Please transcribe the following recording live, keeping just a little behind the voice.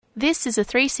This is a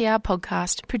 3CR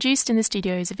podcast produced in the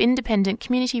studios of independent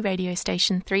community radio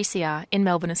station 3CR in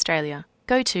Melbourne, Australia.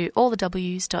 Go to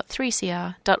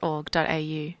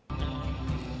allthews.3cr.org.au.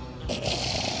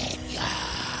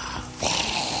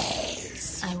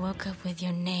 I woke up with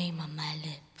your name on my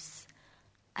lips.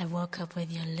 I woke up with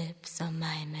your lips on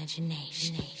my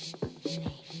imagination.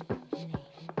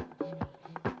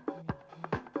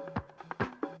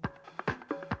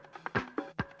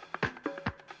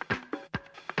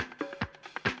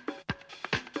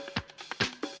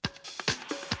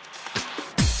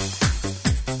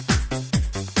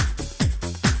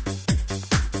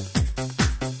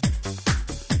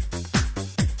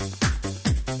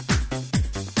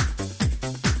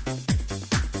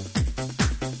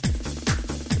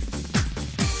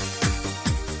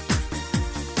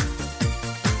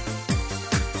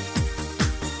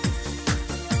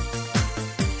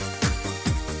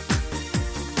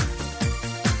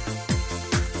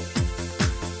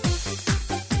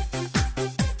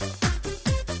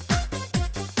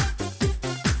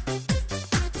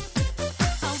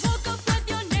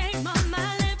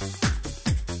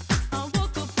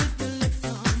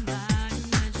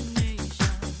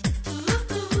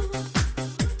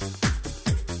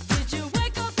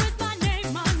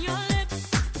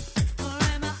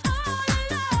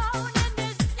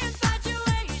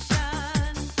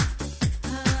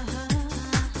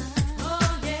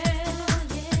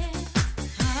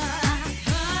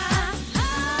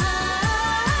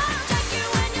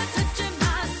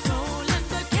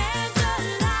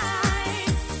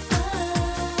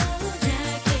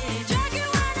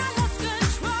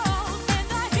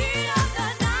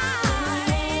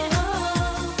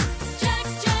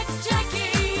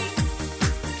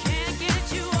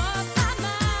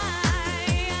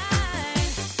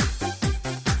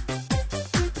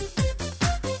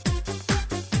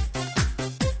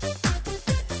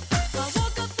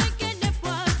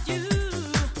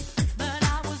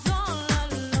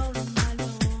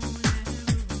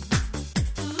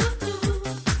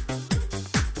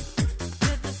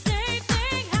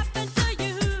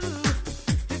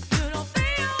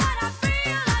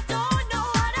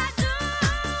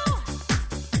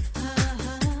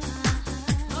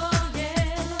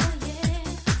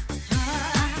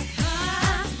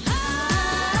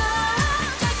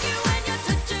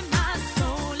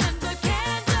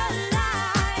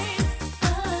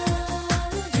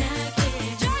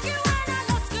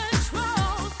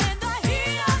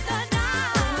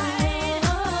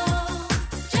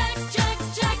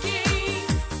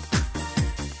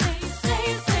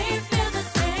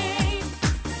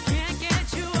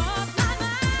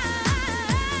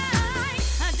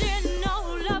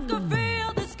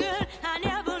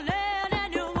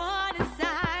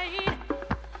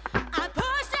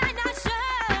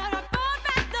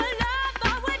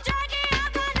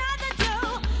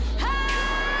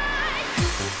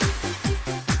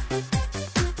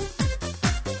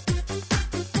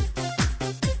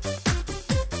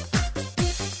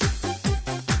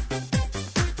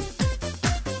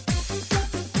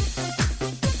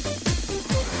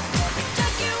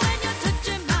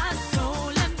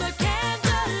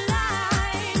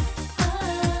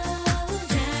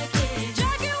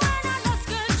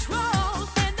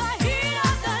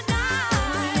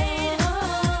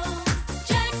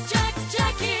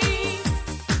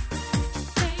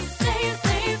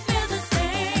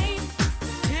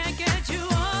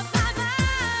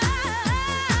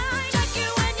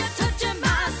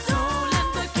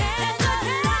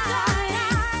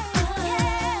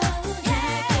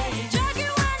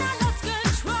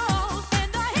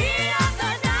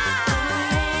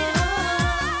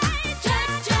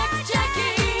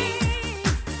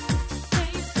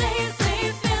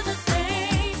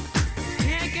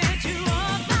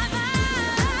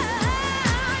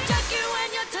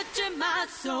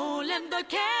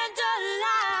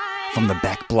 From the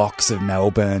back blocks of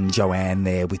Melbourne, Joanne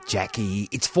there with Jackie.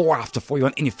 It's 4 after 4. You're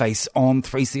on In Your Face on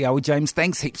 3CR with James.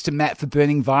 Thanks heaps to Matt for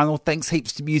burning vinyl. Thanks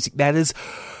heaps to Music Matters.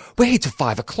 We're here till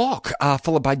 5 o'clock,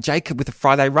 followed by Jacob with a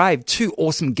Friday rave. 2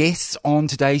 awesome guests on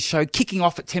today's show. Kicking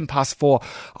off at 4:10,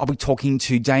 I'll be talking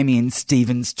to Damien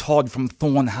Stevens-Todd from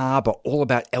Thorne Harbour, all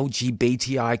about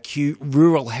LGBTIQ,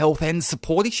 rural health and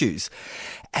support issues.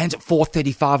 And at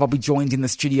 4:35, I'll be joined in the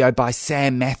studio by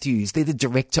Sam Matthews. They're the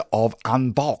director of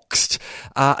Unboxed,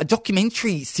 a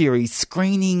documentary series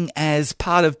screening as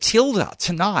part of TILDE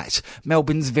tonight,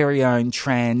 Melbourne's very own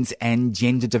trans and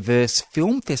gender diverse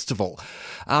film festival.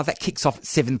 That kicks off at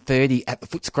 7:30 at the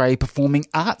Footscray Performing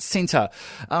Arts Centre.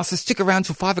 So stick around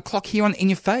till 5 o'clock here on In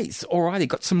Your Face. Alrighty,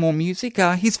 got some more music.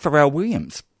 Here's Pharrell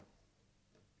Williams.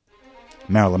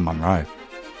 Marilyn Monroe.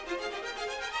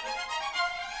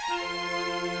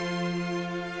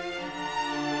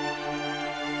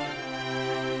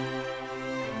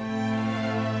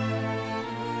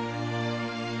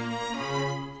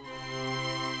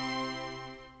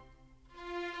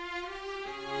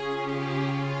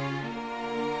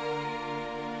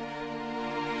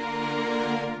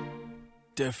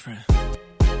 different.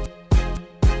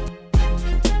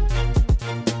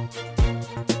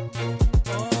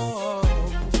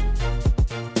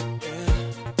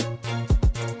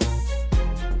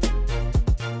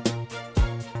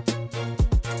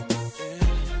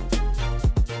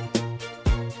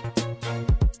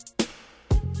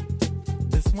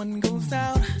 One goes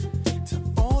out to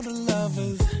all the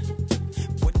lovers.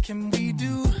 What can we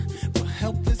do? We're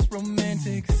helpless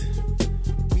romantics.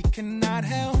 We cannot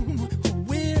help who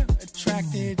we're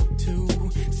attracted to.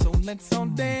 So let's all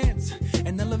dance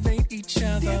and elevate each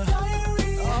other. Dear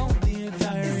diary, oh dear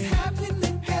diary, it's happening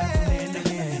again.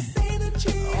 This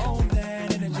energy, oh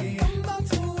that energy. I'm about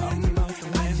to win.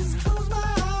 I just close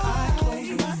my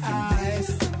eyes.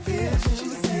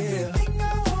 Visions, everything I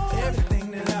want,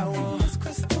 everything that I want.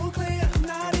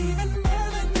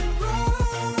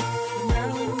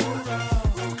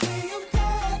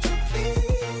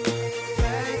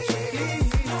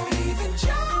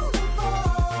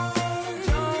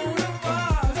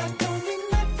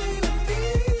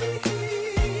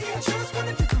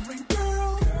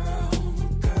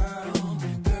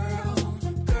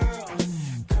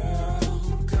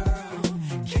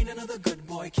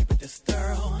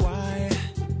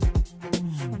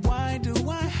 Why do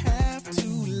I have to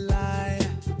lie?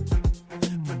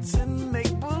 Pretend,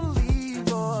 make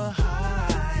believe or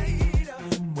hide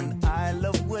when I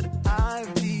love what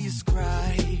I've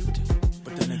described.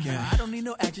 But then again, I don't need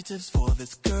no adjectives for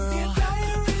this girl. Dear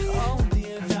diary, oh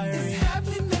dear diary, it's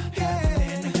happening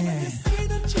again. This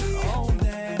energy, oh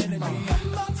that energy.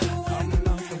 I'm about to win.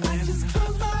 I just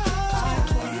close my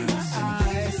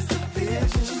eyes.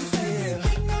 Visions,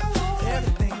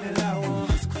 everything that I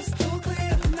want is crystal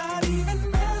clear. Not even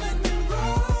Marilyn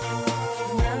Monroe.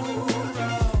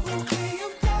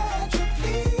 Cleopatra,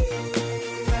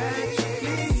 please.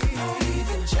 Not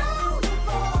even Joan of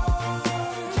Arc.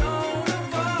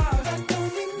 That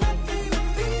don't mean nothing to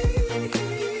me.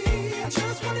 I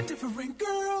just want a different girl.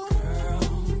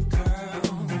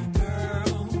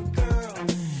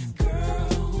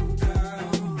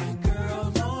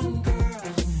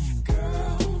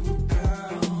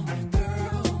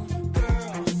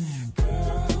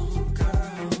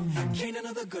 Ain't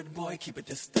another good boy, keep it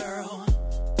this thorough.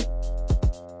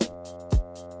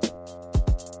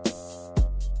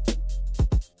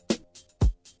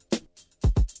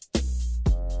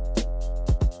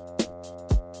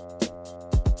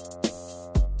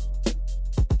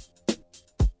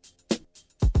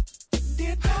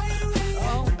 Dear diary,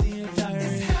 oh dear diary,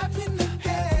 it's happening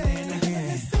again.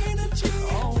 This energy,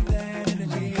 oh that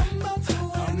energy. I'm about to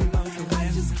win.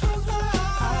 I just close my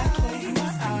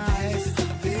eyes.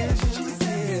 Visions,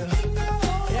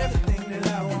 everything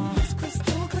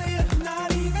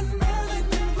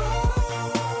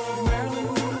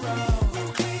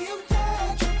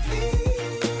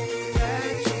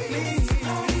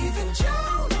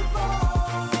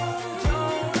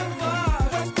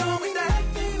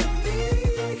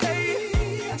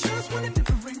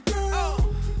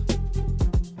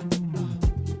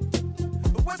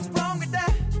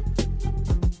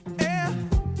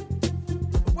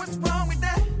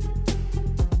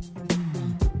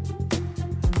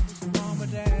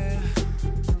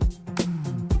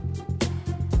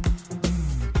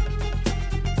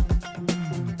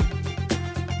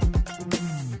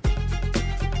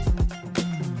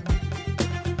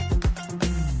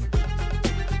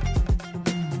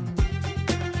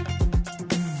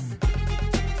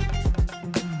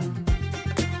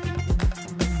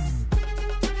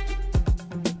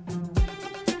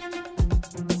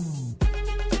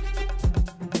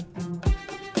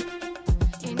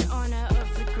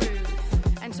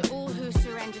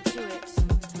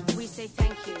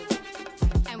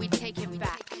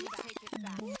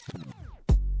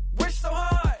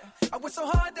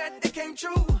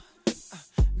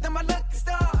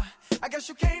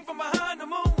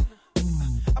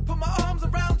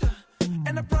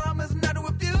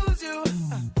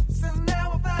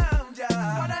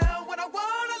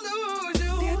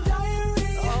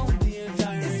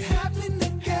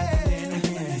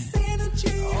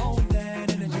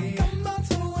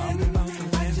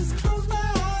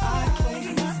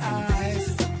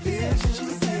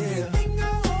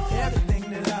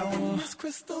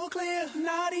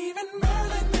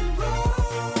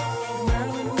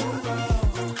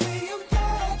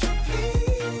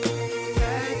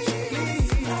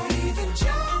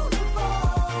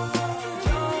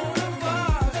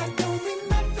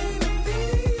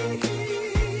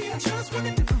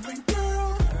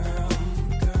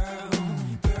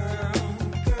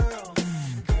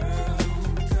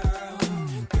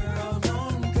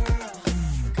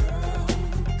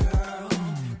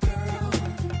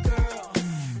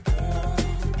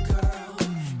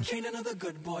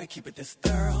keep it this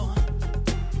thorough.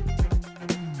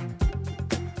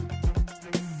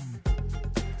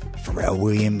 Pharrell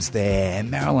Williams there,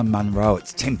 and Marilyn Monroe.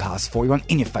 It's 10 past 4. You're on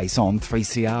In Your Face on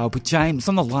 3CR. With James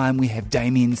on the line, we have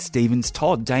Damien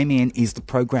Stevens-Todd. Damien is the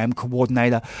program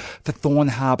coordinator for Thorne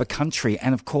Harbour Country,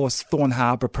 and of course, Thorne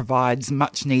Harbour provides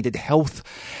much-needed health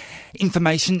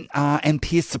information and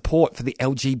peer support for the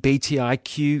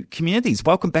LGBTIQ communities.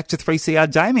 Welcome back to 3CR,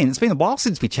 Damien. It's been a while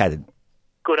since we chatted.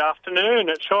 Good afternoon.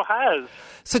 It sure has.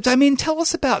 So, Damien, tell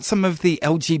us about some of the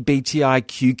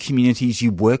LGBTIQ communities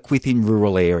you work with in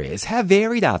rural areas. How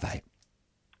varied are they?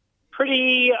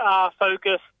 Pretty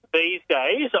focused these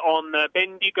days on the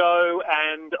Bendigo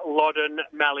and Loddon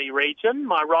Mallee region.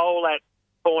 My role at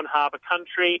Thorne Harbour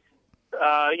Country,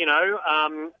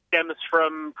 stems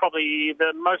from probably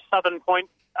the most southern point,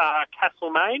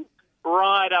 Castlemaine,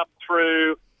 right up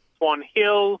through Swan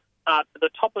Hill, to the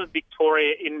top of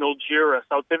Victoria in Mildura.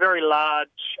 So it's a very large,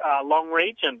 long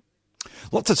region.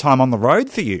 Lots of time on the road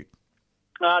for you.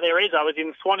 There is. I was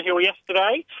in Swan Hill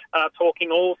yesterday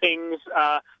talking all things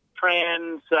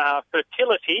trans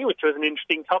fertility, which was an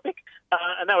interesting topic,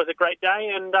 and that was a great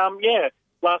day. And,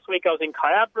 last week I was in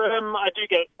Kyabram. I do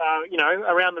get,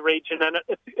 around the region, and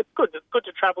it's good. It's good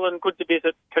to travel and good to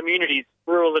visit communities,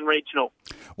 rural and regional.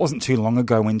 Wasn't too long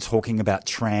ago when talking about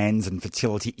trans and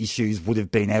fertility issues would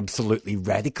have been absolutely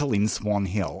radical in Swan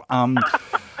Hill.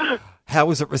 How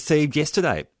was it received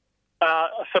yesterday?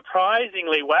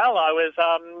 Surprisingly well. I was.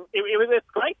 It's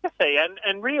great to see,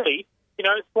 and really,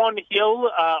 Swan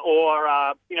Hill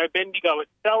or Bendigo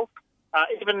itself,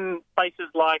 even places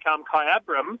like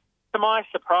Kyabram, to my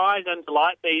surprise and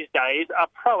delight these days, are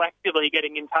proactively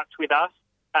getting in touch with us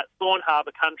at Thorne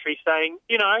Harbour Country saying,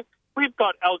 we've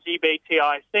got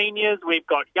LGBTI seniors, we've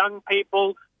got young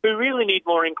people who really need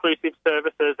more inclusive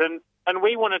services, and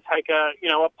we want to take a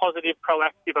positive,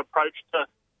 proactive approach to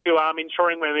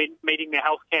ensuring we're meeting their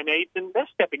healthcare needs, and they're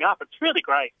stepping up. It's really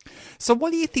great. So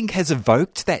what do you think has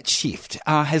evoked that shift?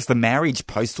 Has the marriage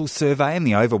postal survey and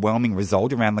the overwhelming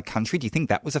result around the country, do you think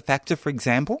that was a factor, for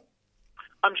example?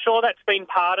 I'm sure that's been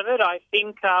part of it. I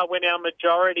think when our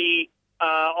majority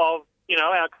of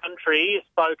our country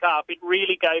spoke up, it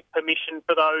really gave permission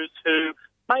for those who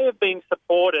may have been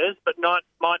supporters but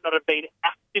might not have been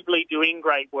actively doing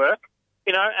great work,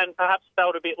 and perhaps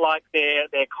felt a bit like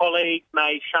their colleagues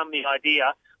may shun the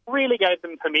idea, really gave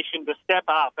them permission to step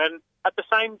up. And at the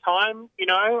same time,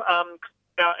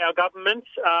 our government,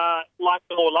 like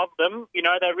them or love them,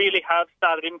 they really have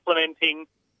started implementing,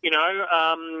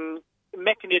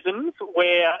 mechanisms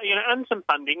where, and some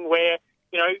funding where,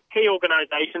 key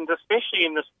organisations, especially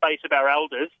in the space of our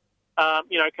elders,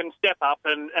 can step up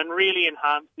and really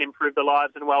enhance and improve the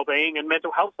lives and well-being and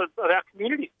mental health of our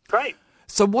communities. Great.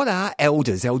 So what are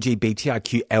elders,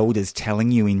 LGBTIQ elders,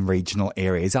 telling you in regional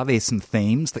areas? Are there some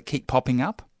themes that keep popping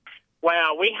up?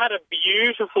 Wow, we had a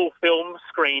beautiful film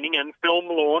screening and film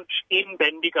launch in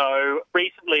Bendigo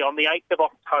recently on the 8th of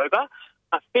October,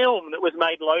 a film that was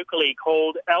made locally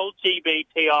called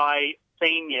LGBTI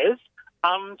Seniors,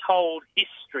 Untold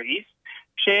Histories,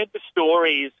 shared the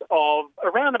stories of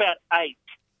around about 8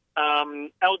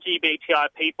 LGBTI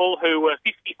people who were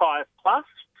 55 plus.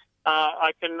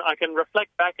 I can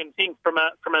reflect back and think from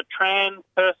a trans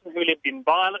person who lived in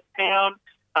Violettown,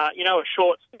 a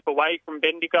short step away from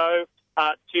Bendigo,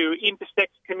 to intersex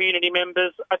community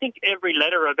members. I think every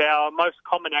letter of our most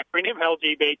common acronym,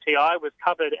 LGBTI, was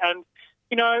covered. And,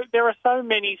 there are so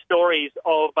many stories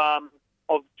of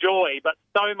joy, but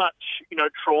so much,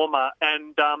 trauma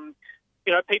and,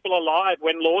 people alive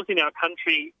when laws in our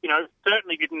country,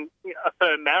 certainly didn't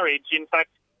affirm marriage. In fact,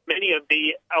 many of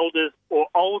the elders or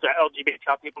older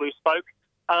LGBTI people who spoke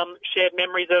shared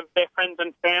memories of their friends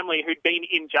and family who'd been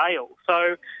in jail.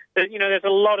 So, there's a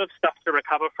lot of stuff to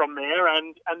recover from there,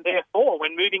 and therefore,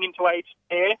 when moving into aged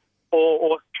care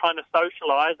or trying to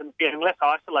socialise and feeling less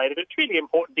isolated, it's really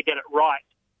important to get it right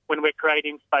when we're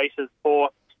creating spaces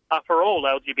for all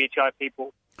LGBTI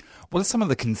people. What are some of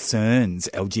the concerns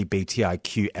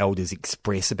LGBTIQ elders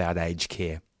express about aged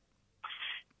care?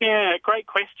 Yeah, great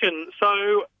question.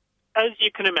 So, as you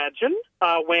can imagine,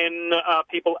 when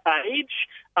people age,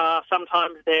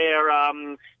 sometimes their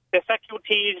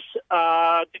faculties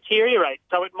deteriorate.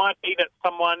 So it might be that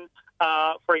someone,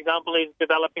 for example, is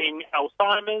developing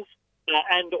Alzheimer's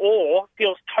and or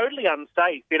feels totally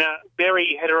unsafe in a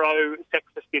very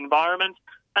heterosexist environment,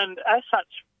 and as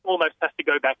such almost has to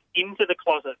go back into the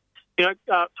closet.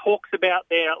 Talks about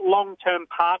their long-term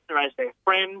partner as their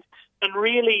friend, and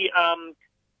really has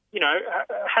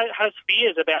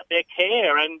fears about their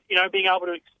care and, being able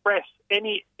to express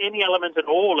any element at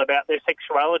all about their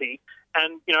sexuality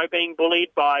and, being bullied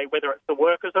by whether it's the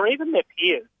workers or even their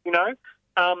peers,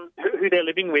 who they're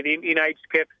living with in aged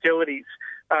care facilities.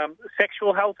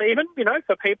 Sexual health even,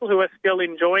 for people who are still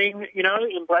enjoying,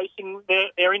 embracing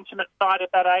their intimate side at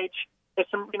that age. There's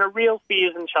some, real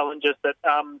fears and challenges that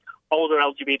older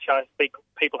LGBTI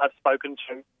people have spoken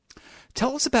to.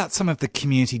 Tell us about some of the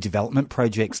community development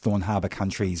projects Thorne Harbour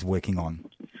Country is working on.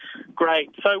 Great.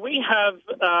 So we have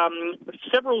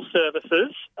several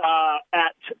services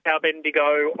at our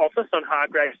Bendigo office on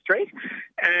Hargrave Street,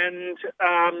 and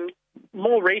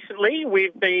more recently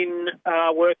we've been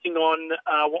working on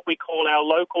what we call our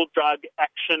local drug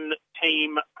action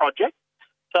team project.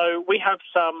 So we have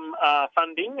some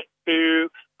funding to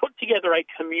put together a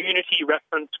community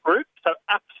reference group, so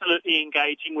absolutely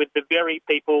engaging with the very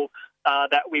people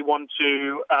that we want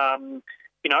to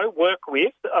work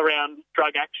with around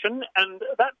drug action, and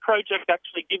that project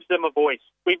actually gives them a voice.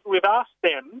 We've asked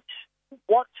them,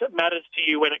 what matters to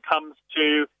you when it comes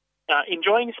to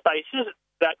enjoying spaces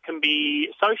that can be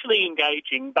socially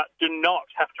engaging but do not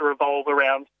have to revolve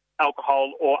around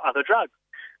alcohol or other drugs?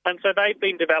 And so they've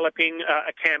been developing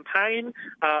a campaign,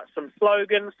 some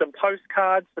slogans, some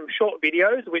postcards, some short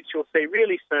videos, which you'll see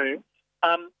really soon,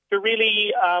 to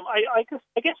really, I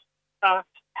guess,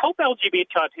 help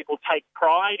LGBTI people take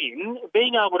pride in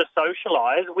being able to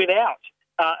socialise without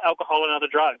alcohol and other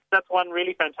drugs. That's one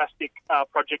really fantastic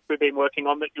project we've been working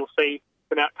on that you'll see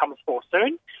some outcomes for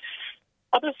soon.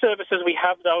 Other services we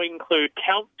have, though, include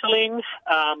counselling,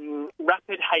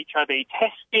 rapid HIV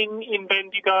testing in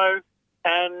Bendigo,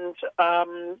 and,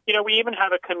 we even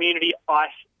have a community ICE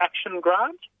action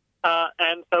grant.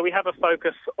 And so we have a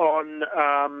focus on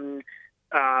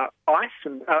ice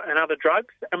and other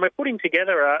drugs, and we're putting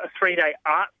together a 3-day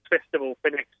arts festival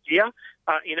for next year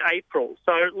in April.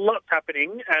 So lots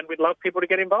happening, and we'd love people to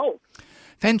get involved.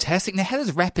 Fantastic. Now, how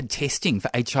does rapid testing for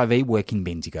HIV work in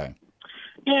Bendigo?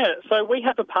 Yeah, so we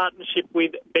have a partnership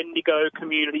with Bendigo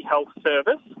Community Health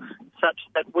Service, such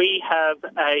that we have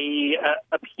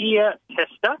a peer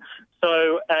tester,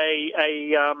 so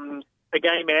a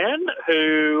gay man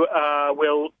who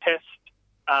will test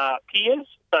peers,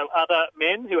 so other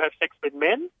men who have sex with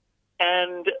men,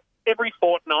 and every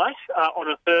fortnight on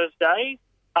a Thursday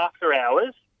after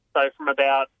hours, so from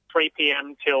about 3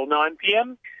 p.m. till 9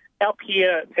 p.m, our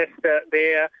peer tester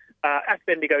there at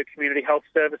Bendigo Community Health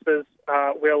Services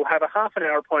will have a half an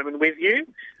hour appointment with you,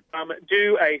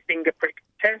 do a finger prick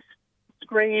test,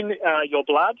 screen your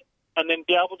blood, and then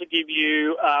be able to give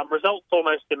you results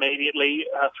almost immediately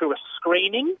through a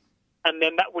screening, and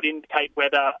then that would indicate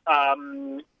whether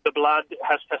the blood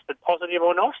has tested positive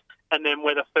or not, and then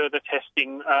whether further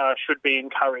testing should be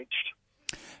encouraged.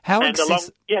 And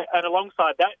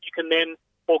alongside that, you can then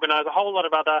organise a whole lot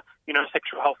of other,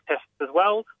 sexual health tests as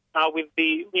well with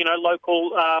the,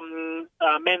 local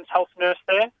men's health nurse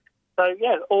there. So,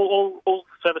 yeah, all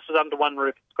services under one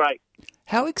roof. It's great.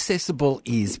 How accessible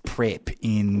is PrEP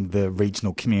in the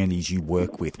regional communities you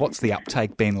work with? What's the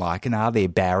uptake been like, and are there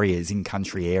barriers in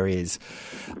country areas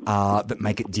that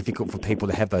make it difficult for people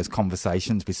to have those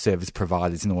conversations with service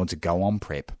providers in order to go on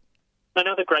PrEP?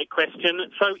 Another great question.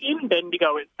 So in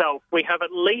Bendigo itself, we have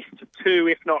at least 2,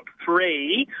 if not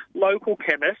 3, local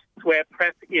chemists where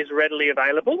PrEP is readily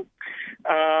available.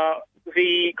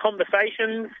 The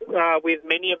conversations with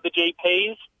many of the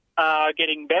GPs are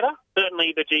getting better.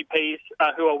 Certainly the GPs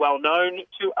who are well known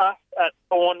to us at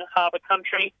Thorne Harbour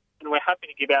Country, and we're happy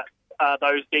to give out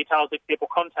those details if people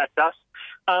contact us.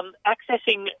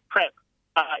 Accessing PrEP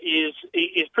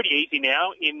is pretty easy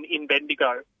now in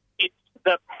Bendigo. It's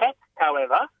the PEP,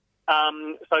 however.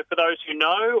 So for those who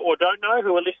know or don't know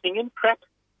who are listening in, PrEP,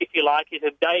 if you like, is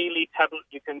a daily tablet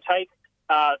you can take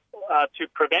to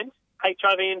prevent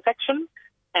HIV infection,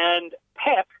 and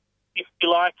PEP, if you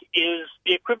like, is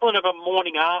the equivalent of a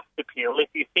morning after pill if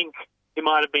you think you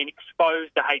might have been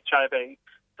exposed to HIV.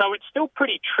 So it's still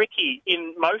pretty tricky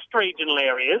in most regional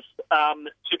areas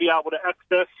to be able to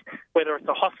access, whether it's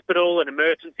a hospital, an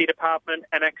emergency department,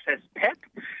 and access PEP.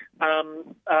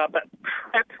 But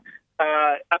PrEP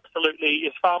absolutely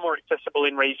is far more accessible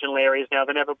in regional areas now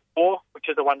than ever before, which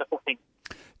is a wonderful thing.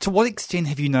 To what extent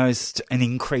have you noticed an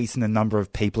increase in the number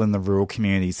of people in the rural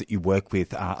communities that you work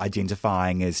with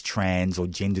identifying as trans or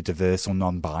gender diverse or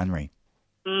non-binary?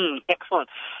 Excellent.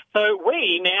 So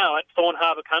we now at Thorne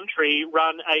Harbour Country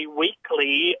run a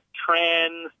weekly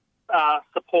trans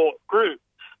support group.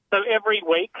 So every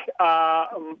week,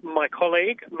 my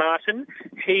colleague, Martin,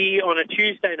 he on a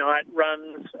Tuesday night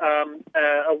runs a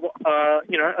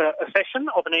session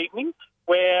of an evening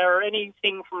where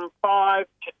anything from 5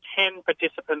 to 10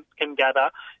 participants can gather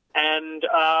and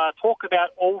talk about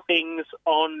all things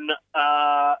on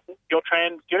your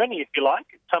trans journey, if you like.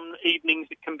 Some evenings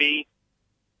it can be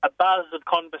a buzz of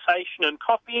conversation and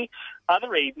coffee.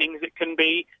 Other evenings it can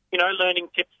be, learning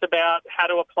tips about how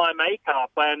to apply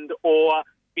makeup or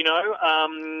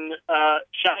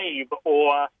shave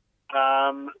or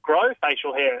grow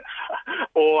facial hair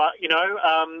or,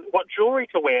 what jewellery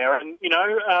to wear and,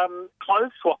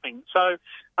 clothes swapping. So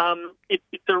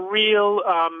it's a real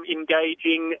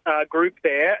engaging group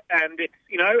there, and it's,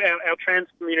 our trans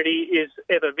community is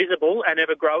ever visible and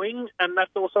ever growing, and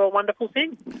that's also a wonderful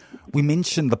thing. We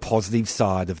mentioned the positive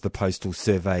side of the postal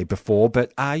survey before,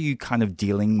 but are you kind of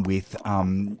dealing with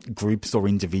groups or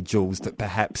individuals that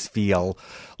perhaps feel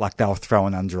like they were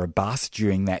thrown under a bus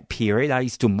during that period? Are you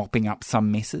still mopping up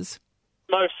some messes?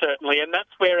 Most certainly, and that's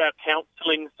where our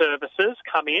counselling services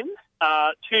come in.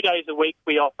 2 days a week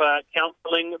we offer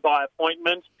counselling by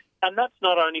appointment, and that's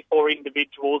not only for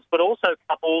individuals but also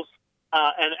couples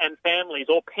and families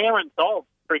or parents of,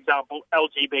 for example,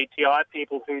 LGBTI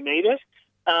people who need it.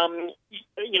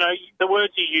 The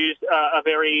words you use are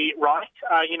very right.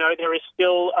 There is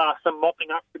still some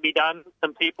mopping up to be done,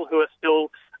 some people who are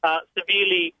still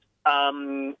severely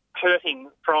hurting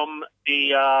from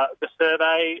the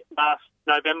survey last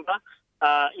November.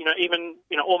 Even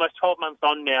almost 12 months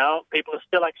on now, people are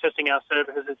still accessing our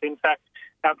services. In fact,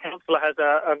 our counsellor has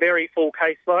a very full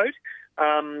caseload,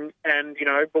 and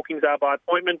bookings are by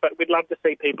appointment, but we'd love to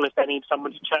see people if they need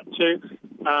someone to chat to.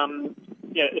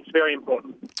 It's very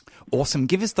important. Awesome.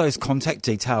 Give us those contact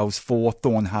details for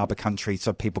Thorne Harbour Country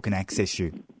so people can access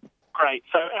you. Great.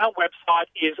 So our website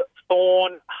is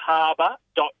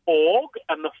thorneharbour.org,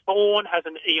 and the Thorne has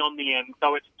an E on the end,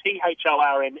 so it's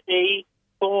THORNE,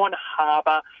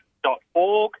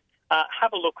 thorneharbour.org.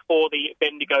 Have a look for the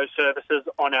Bendigo services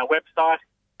on our website,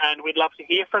 and we'd love to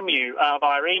hear from you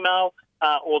via email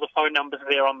or the phone numbers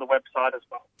there on the website as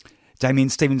well. Damien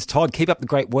Stevens-Todd, keep up the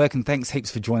great work, and thanks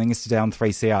heaps for joining us today on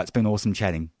 3CR. It's been awesome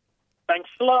chatting. Thanks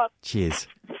a lot. Cheers.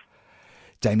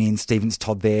 Damien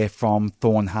Stevens-Todd there from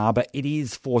Thorne Harbour. It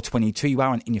is 4:22. You are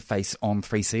on In Your Face on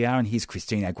 3CR, and here's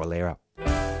Christine Aguilera.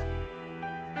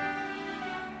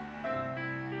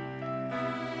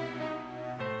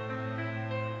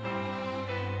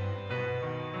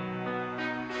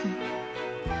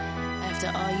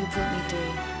 After all you put me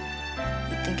through,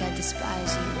 you think I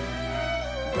despise you.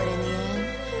 But in the end,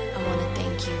 I want to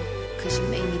thank you, because you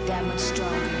made me that much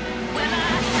stronger. When I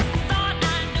thought I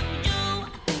knew you,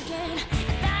 thinking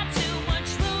that you were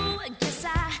true, I guess I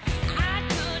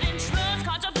couldn't trust,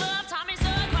 cause your love taught me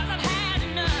so, cause I've had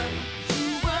enough.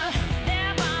 You were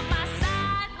there by my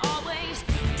side, always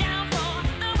down for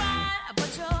the ride,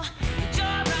 but your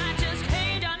ride just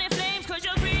came down in flames, cause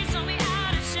your greed saw me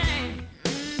out of shame.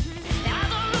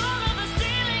 After all of the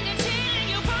stealing and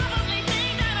cheating, you probably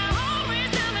think that I always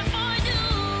done it for you.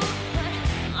 But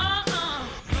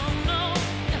no,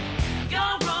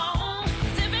 you're wrong.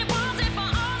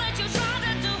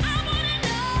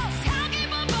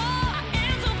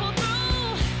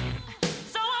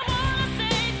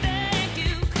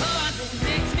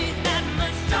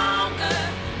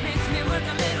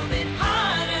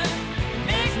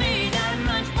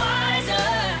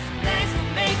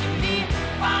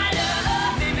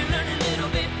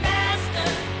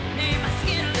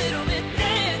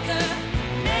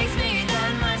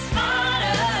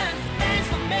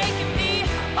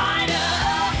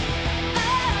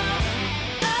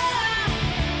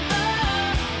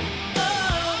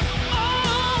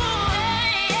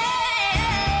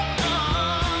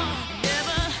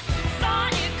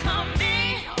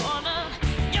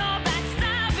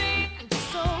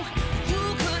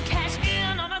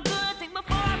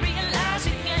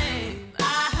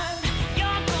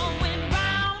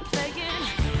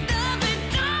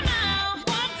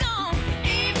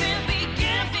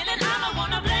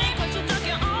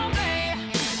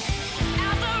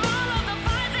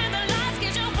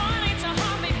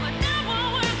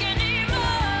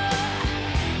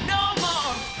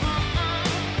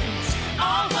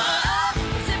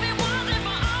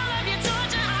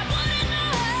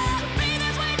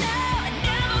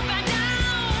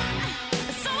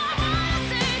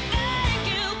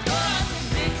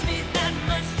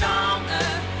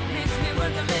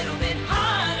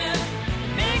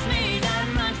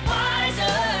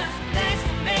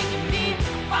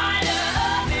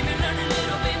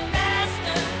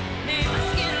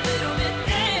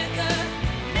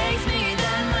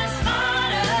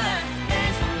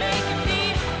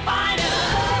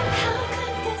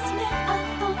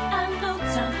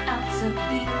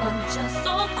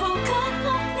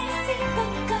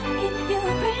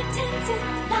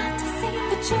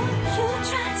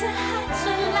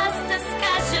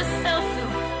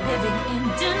 living in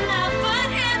denial,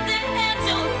 but in the end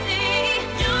you'll see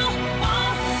you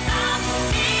won't stop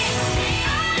me. I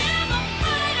am a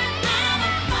fighter, I'm a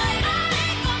fighter. I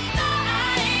ain't gon' stop,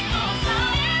 I ain't gon'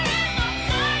 stop. There is no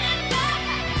turning back.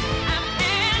 I'm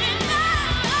feeling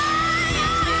love.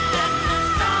 Makes me that much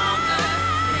stronger.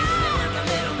 Makes me work a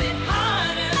little bit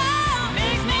harder.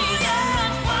 Makes me that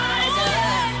much wiser.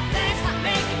 Thanks for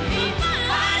making me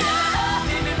wiser.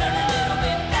 Made me learn a little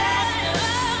bit faster.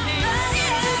 Made my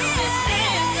skin a little bit thicker.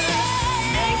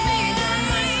 Makes me that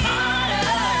much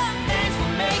smarter. Thanks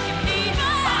for making me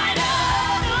wiser.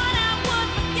 Thought I would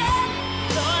forget.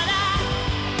 Thought I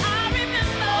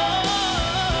remember.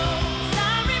 I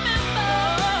remember.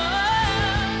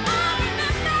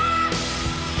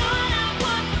 Thought I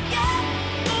would forget.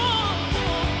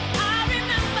 I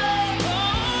remember.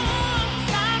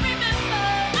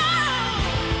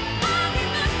 I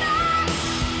remember.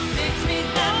 Makes me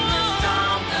that much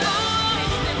stronger.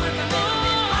 Makes me work a little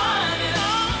bit harder.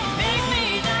 Makes me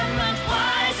that much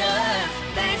wiser.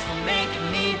 Thanks for making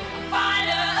me a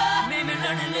fighter. Made me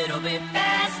learn a little bit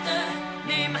faster.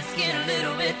 Made my skin a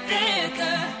little bit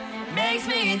thicker. Makes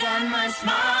me that much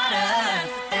smarter.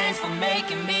 Thanks for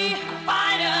making me a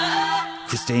fighter.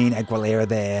 Christine Aguilera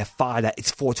there, Fighter.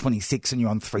 It's 4:26 and you're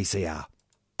on 3CR.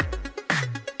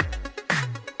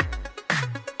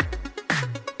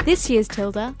 This year's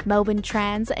TILDE, Melbourne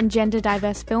Trans and Gender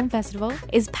Diverse Film Festival,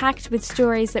 is packed with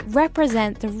stories that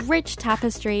represent the rich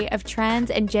tapestry of trans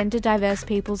and gender diverse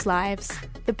people's lives.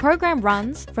 The program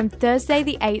runs from Thursday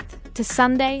the 8th to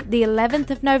Sunday the 11th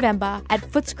of November at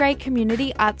Footscray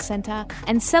Community Arts Centre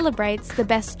and celebrates the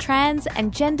best trans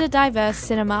and gender diverse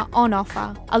cinema on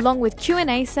offer, along with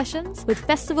Q&A sessions with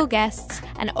festival guests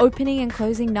and opening and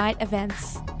closing night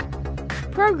events.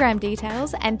 Program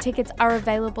details and tickets are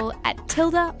available at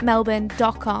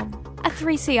tildemelbourne.com, a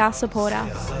 3CR supporter.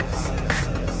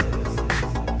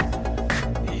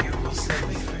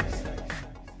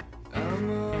 I'm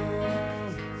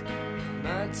on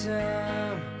my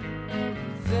time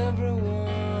with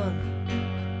everyone.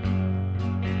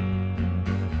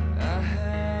 I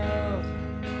have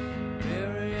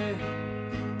very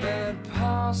bad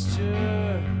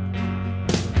posture.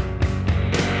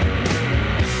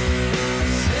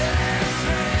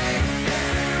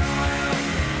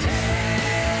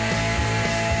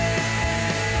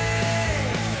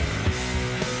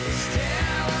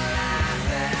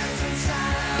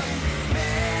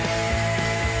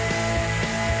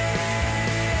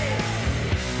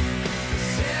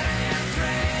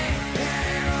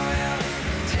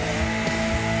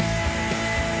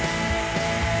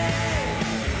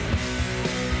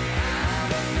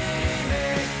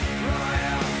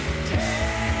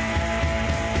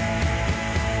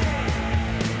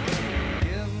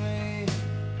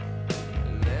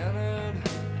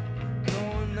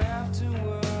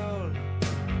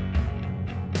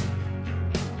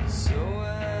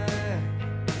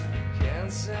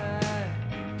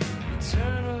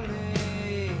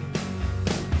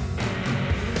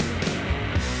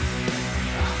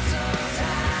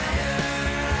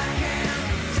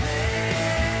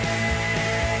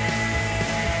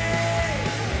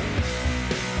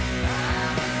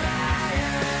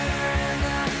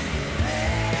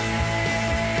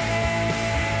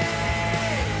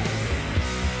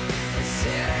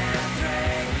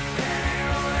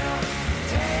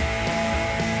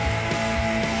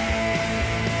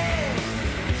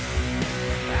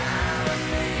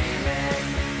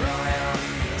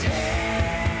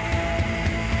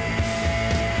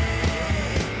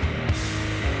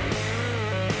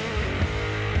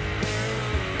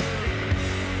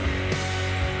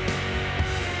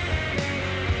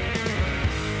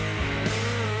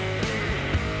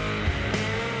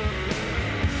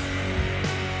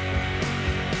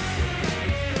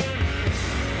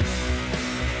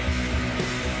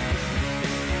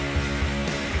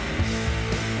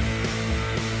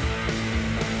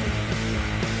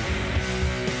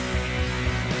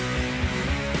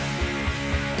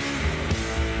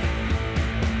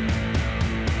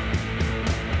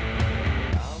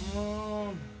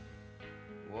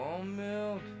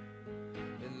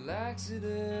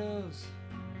 Laxatives,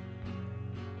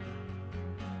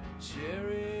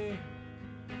 cherry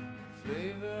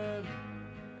flavored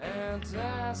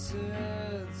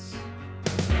antacids.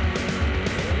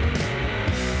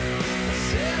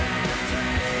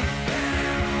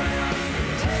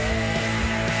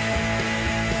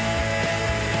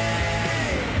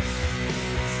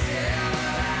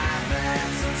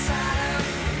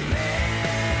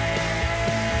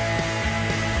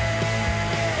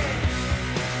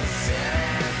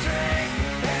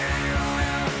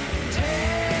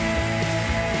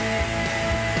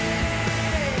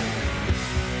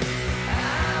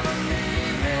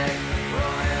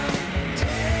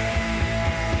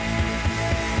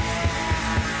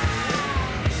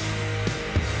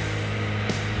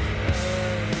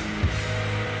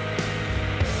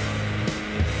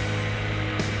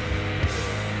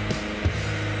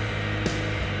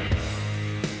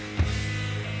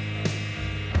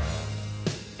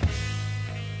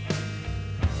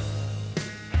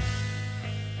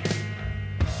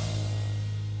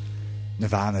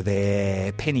 Nirvana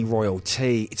there, Penny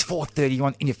Royalty. It's 4:30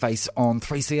 on In Your Face on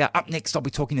 3CR. Up next, I'll be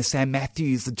talking to Sam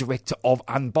Matthews, the director of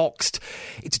Unboxed.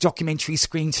 It's a documentary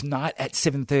screened tonight at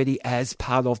 7:30 as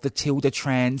part of the TILDE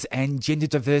Trans and Gender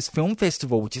Diverse Film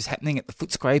Festival, which is happening at the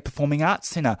Footscray Performing Arts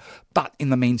Centre. But in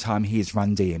the meantime, here's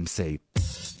Run DMC.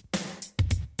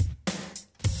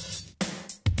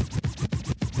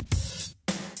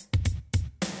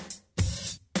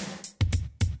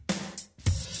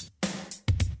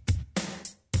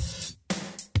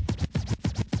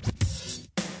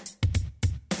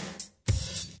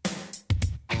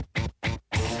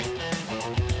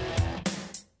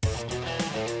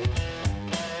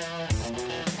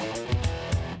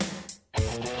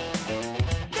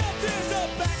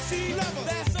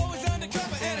 That's always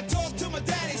undercover, and I talk to my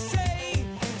daddy.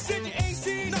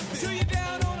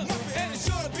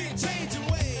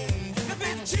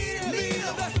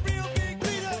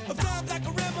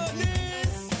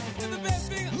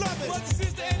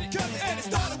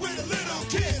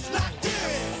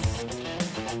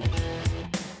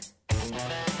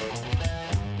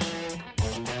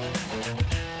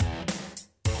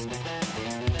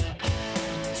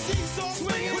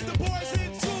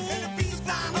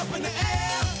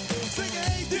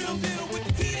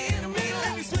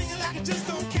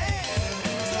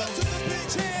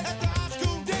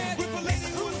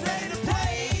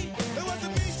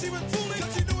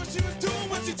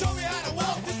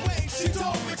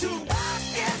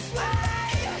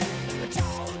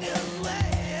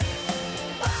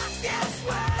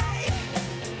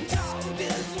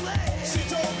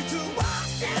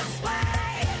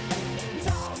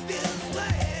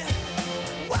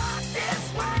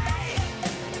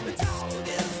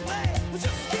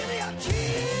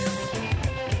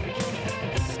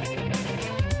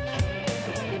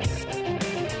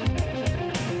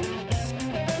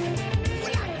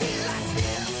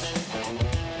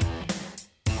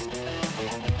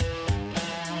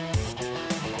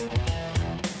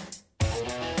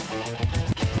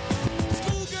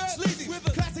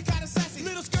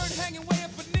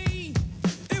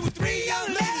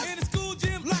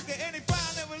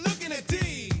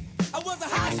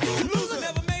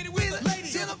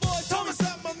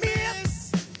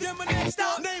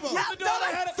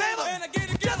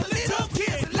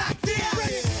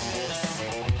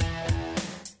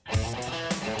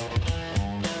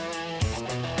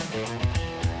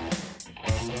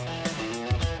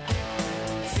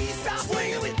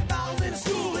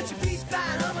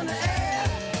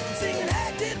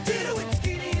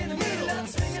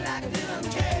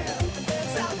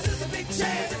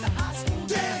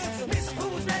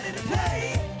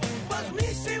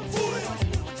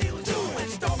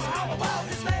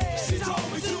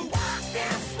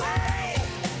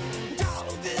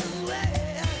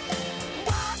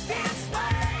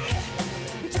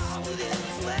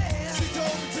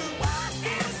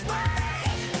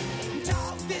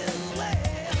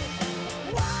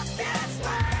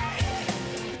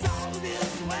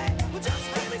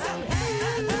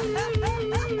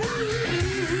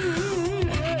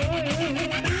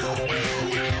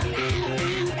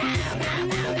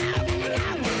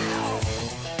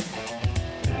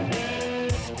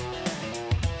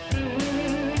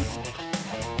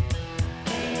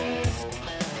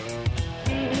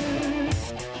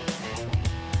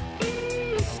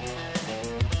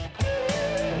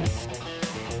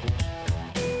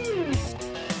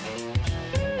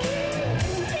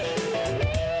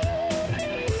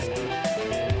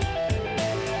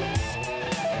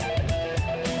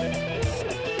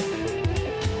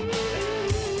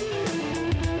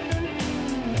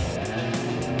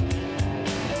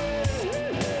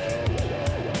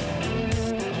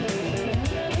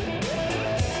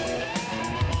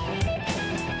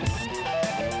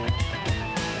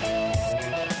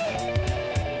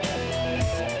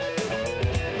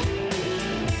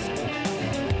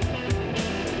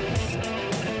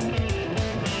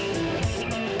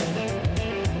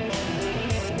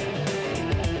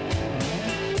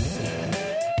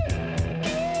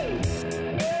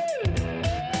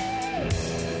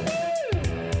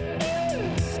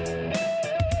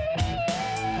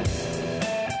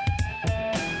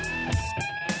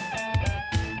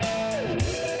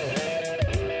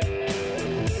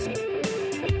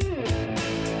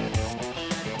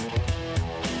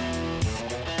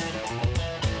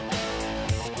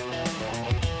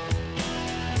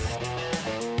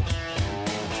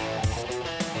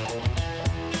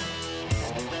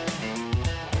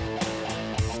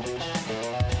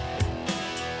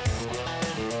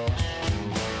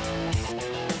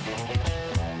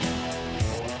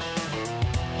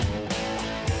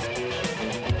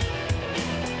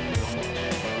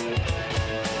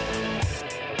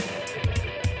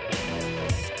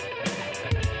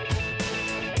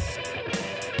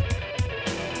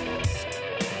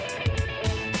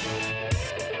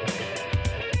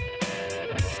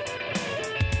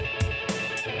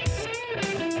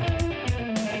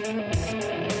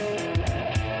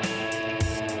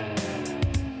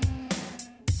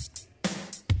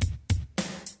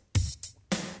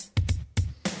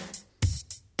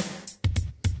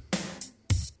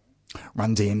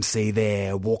 Run DMC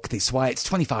there, Walk This Way. It's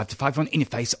 25 to 5 on In Your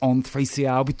Face on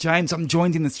 3CR with James. I'm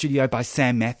joined in the studio by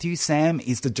Sam Matthews. Sam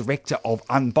is the director of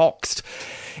Unboxed.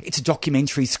 It's a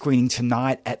documentary screening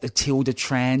tonight at the TILDE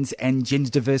Trans and Gender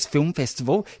Diverse Film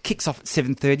Festival. Kicks off at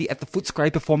 7:30 at the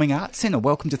Footscray Performing Arts Centre.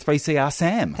 Welcome to 3CR,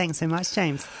 Sam. Thanks so much,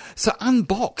 James. So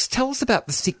Unboxed, tell us about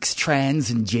the 6 trans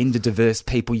and gender diverse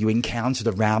people you encountered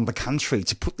around the country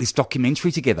to put this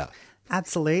documentary together.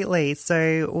 Absolutely.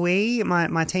 So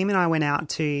my team and I went out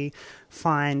to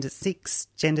find 6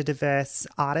 gender diverse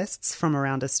artists from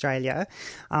around Australia.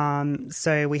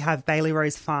 So we have Bailey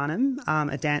Rose Farnham,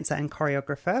 a dancer and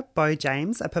choreographer, Bo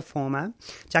James, a performer,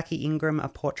 Jackie Ingram, a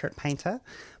portrait painter,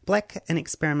 Bleck, an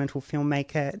experimental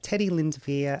filmmaker, Teddy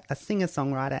Lindevere, a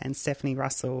singer-songwriter, and Stephanie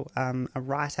Russell, a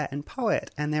writer and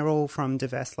poet. And they're all from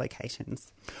diverse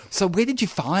locations. So where did you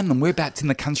find them? Whereabouts in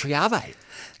the country are they?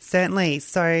 Certainly.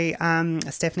 So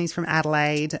Stephanie's from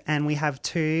Adelaide, and we have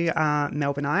 2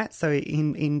 Melbourneites, so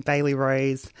in Bailey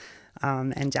Rose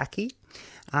and Jackie.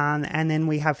 And then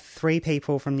we have 3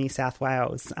 people from New South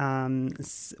Wales,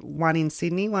 one in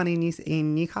Sydney, one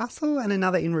in Newcastle, and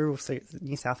another in rural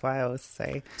New South Wales.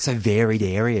 So varied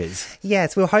areas.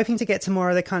 Yes, we were hoping to get to more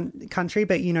of the country,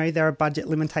 but, you know, there are budget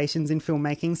limitations in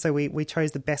filmmaking, so we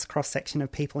chose the best cross-section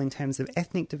of people in terms of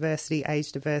ethnic diversity,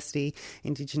 age diversity,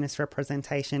 Indigenous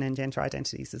representation and gender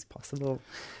identities as possible.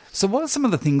 So what are some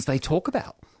of the things they talk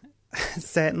about?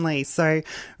 Certainly. So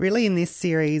really in this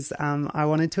series, I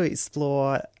wanted to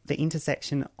explore the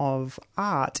intersection of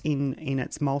art in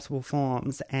its multiple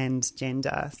forms and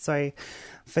gender. So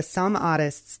for some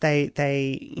artists,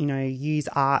 they use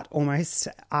art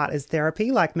as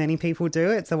therapy, like many people do.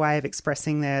 It's a way of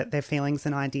expressing their feelings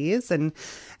and ideas, and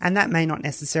that may not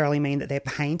necessarily mean that they're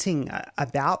painting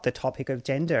about the topic of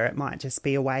gender. It might just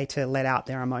be a way to let out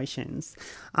their emotions.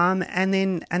 And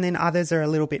then others are a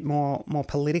little bit more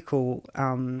political,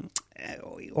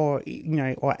 or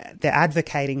they're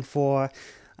advocating for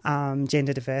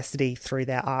gender diversity through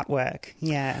their artwork.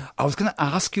 Yeah. I was going to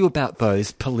ask you about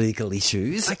those political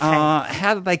issues. Okay.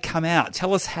 How did they come out?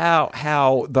 Tell us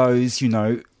how those,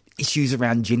 issues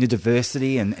around gender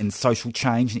diversity and social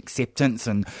change and acceptance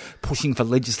and pushing for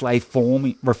legislative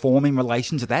reform in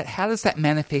relation to that, how does that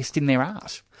manifest in their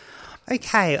art?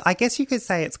 Okay, I guess you could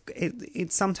say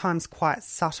it's sometimes quite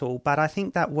subtle, but I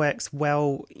think that works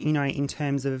well, in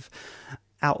terms of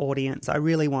our audience. I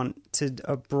really want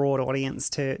a broad audience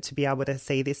to be able to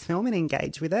see this film and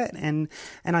engage with it. And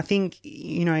I think,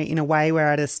 in a way we're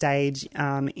at a stage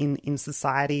in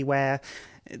society where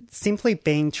simply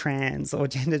being trans or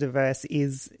gender diverse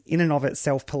is in and of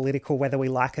itself political, whether we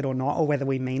like it or not, or whether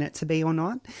we mean it to be or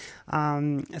not.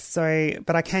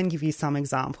 But I can give you some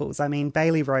examples. I mean,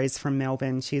 Bailey Rose from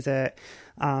Melbourne, she's a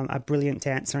brilliant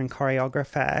dancer and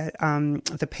choreographer.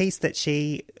 The piece that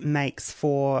she makes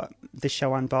for the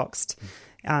show Unboxed,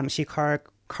 she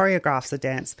choreographs a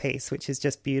dance piece, which is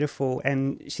just beautiful,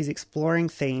 and she's exploring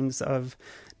themes of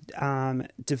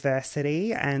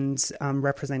diversity and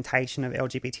representation of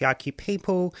LGBTIQ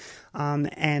people,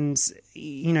 and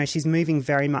she's moving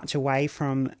very much away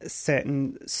from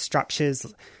certain structures.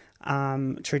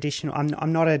 Traditional.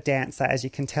 I'm not a dancer, as you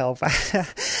can tell,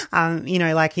 but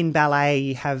like in ballet,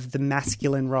 you have the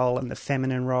masculine role and the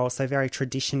feminine role, so very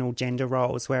traditional gender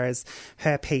roles. Whereas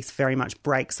her piece very much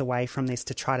breaks away from this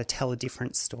to try to tell a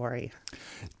different story.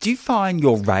 Do you find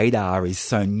your radar is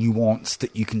so nuanced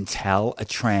that you can tell a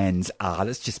trans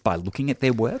artist just by looking at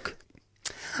their work?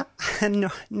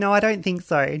 No, I don't think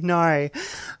so. No,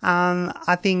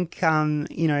 I think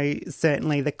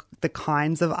certainly the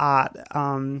kinds of art,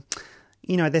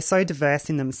 they're so diverse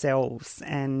in themselves,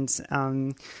 and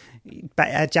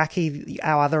but Jackie,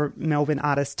 our other Melbourne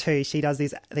artist too, she does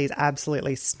these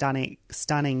absolutely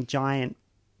stunning giant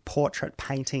portrait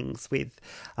paintings with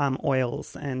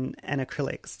oils and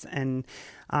acrylics, and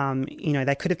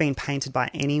they could have been painted by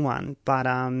anyone, but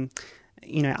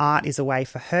art is a way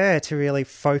for her to really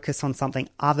focus on something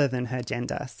other than her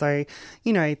gender. So,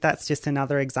 that's just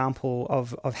another example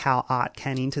of how art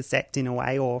can intersect in a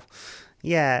way. Or,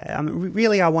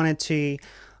 really I wanted to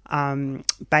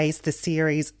base the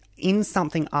series in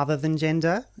something other than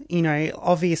gender.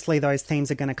 Obviously those themes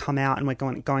are going to come out and we're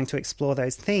going to explore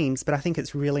those themes, but I think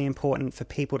it's really important for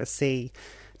people to see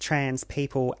trans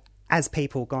people as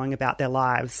people going about their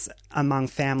lives among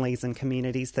families and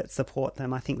communities that support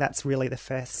them. I think that's really the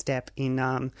first step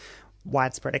in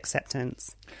widespread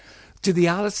acceptance. Do the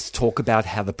artists talk about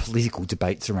how the political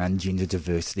debates around gender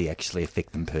diversity actually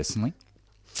affect them personally?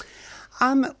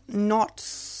 Not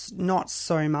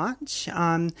so much.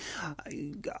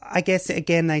 I guess,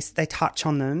 again, they touch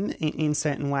on them in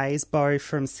certain ways. Bo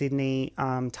from Sydney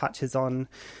touches on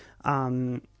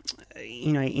in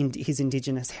his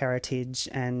Indigenous heritage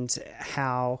and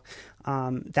how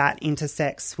that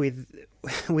intersects with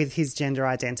his gender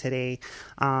identity,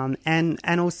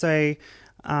 and also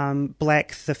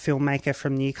Bleck, the filmmaker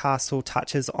from Newcastle,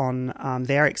 touches on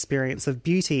their experience of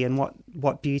beauty and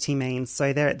what beauty means.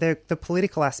 So the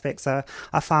political aspects are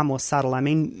far more subtle. I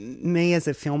mean, me as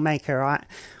a filmmaker,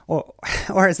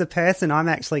 or as a person, I'm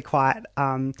actually quite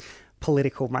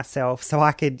political myself, so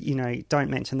I could,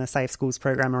 don't mention the Safe Schools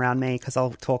program around me because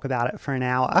I'll talk about it for an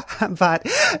hour. but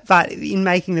in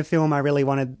making the film, I really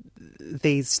wanted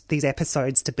these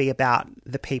episodes to be about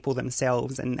the people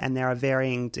themselves, and there are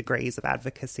varying degrees of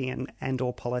advocacy and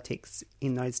or politics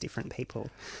in those different people.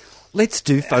 Let's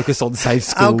focus on Safe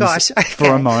Schools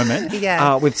for a moment.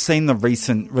 Yeah. We've seen the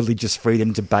recent religious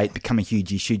freedom debate become a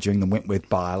huge issue during the Wentworth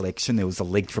by-election. There was a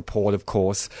leaked report, of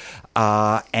course,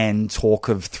 and talk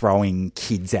of throwing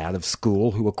kids out of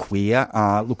school who are queer.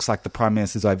 Looks like the Prime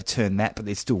Minister's overturned that, but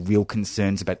there's still real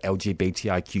concerns about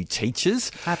LGBTIQ teachers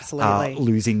absolutely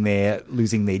losing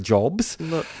their jobs.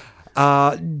 Look.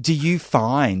 Do you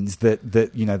find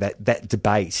that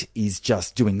debate is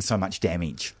just doing so much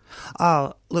damage?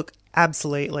 Oh, look,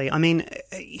 absolutely. I mean,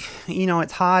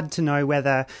 it's hard to know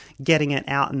whether getting it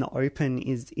out in the open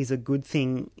is a good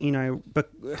thing, but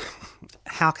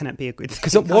how can it be a good thing?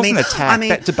 Because it wasn't an attack.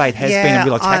 That debate has been a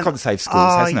real attack on Safe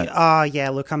Schools, hasn't it? Oh, yeah.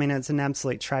 Look, I mean, it's an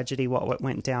absolute tragedy what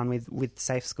went down with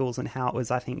Safe Schools and how it was,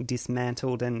 I think,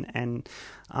 dismantled and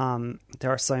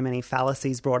there are so many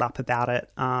fallacies brought up about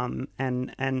it. And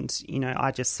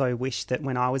I just so wish that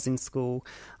when I was in school,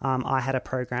 I had a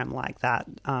program like that.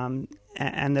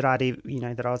 And that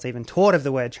that I was even taught of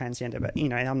the word transgender, but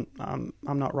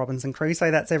I'm not Robinson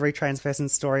Crusoe. That's every trans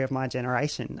person's story of my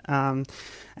generation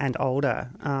and older.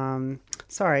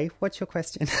 Sorry, what's your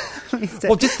question?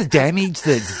 Well, just the damage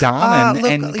that's done,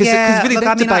 because really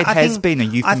that debate has been a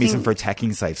euphemism for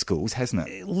attacking Safe Schools, hasn't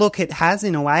it? Look, it has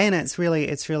in a way, and it's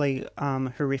really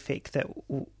horrific that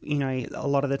a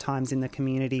lot of the times in the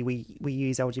community we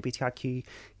use LGBTIQ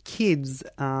kids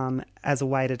as a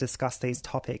way to discuss these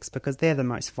topics because they're the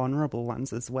most vulnerable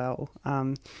ones as well.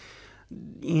 To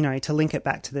link it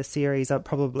back to the series,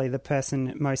 probably the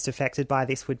person most affected by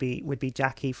this would be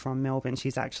Jackie from Melbourne.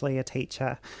 She's actually a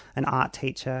teacher, an art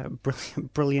teacher,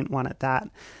 brilliant one at that.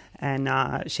 And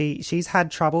she's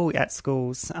had trouble at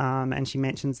schools, and she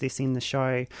mentions this in the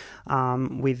show,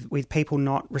 with people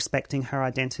not respecting her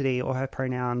identity or her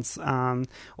pronouns,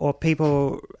 or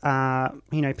people,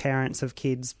 parents of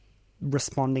kids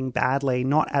responding badly,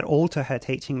 not at all to her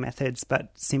teaching methods, but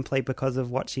simply because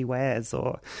of what she wears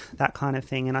or that kind of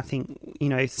thing. And I think,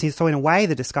 so in a way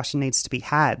the discussion needs to be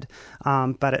had,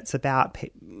 but it's about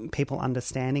people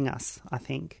understanding us, I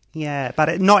think. Yeah,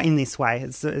 but not in this way.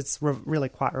 It's really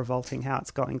quite revolting how it's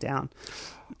going down.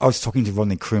 I was talking to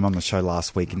Rodney Kroom on the show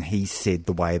last week, and he said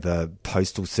the way the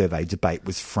postal survey debate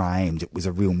was framed, it was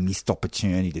a real missed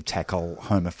opportunity to tackle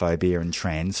homophobia and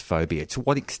transphobia. To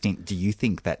what extent do you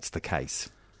think that's the case?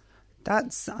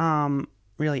 That's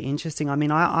really interesting. I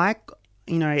mean, I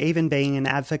even being an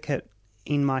advocate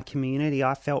in my community,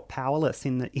 I felt powerless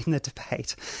in the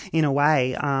debate in a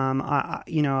way.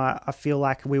 I feel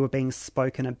like we were being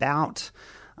spoken about.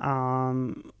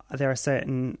 There are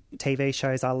certain TV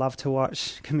shows I love to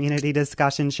watch, community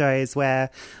discussion shows where,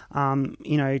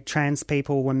 trans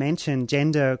people were mentioned.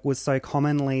 Gender was so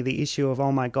commonly the issue of,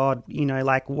 oh my God,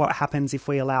 what happens if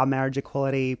we allow marriage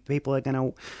equality? People are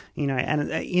going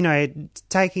to,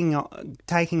 taking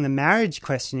the marriage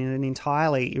question in an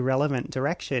entirely irrelevant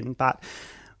direction. But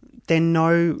then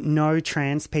no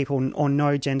trans people or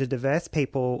no gender diverse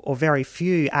people, or very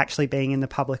few, actually being in the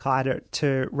public eye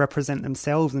to represent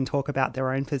themselves and talk about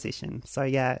their own position. So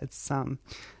yeah, it's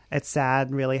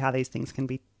sad really how these things can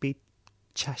be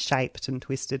shaped and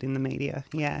twisted in the media.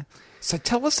 Yeah. So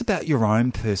tell us about your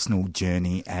own personal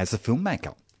journey as a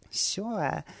filmmaker.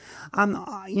 Sure.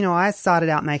 I started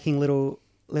out making little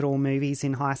movies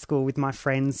in high school with my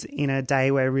friends in a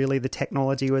day where really the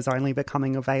technology was only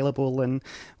becoming available, and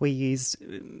we used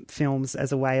films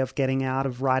as a way of getting out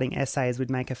of writing essays. We'd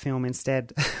make a film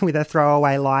instead with a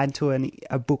throwaway line to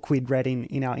a book we'd read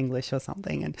in our English or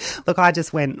something. And look, I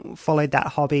just followed that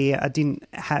hobby. I didn't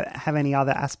have any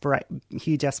other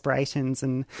huge aspirations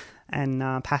and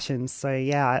passions. So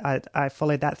yeah, I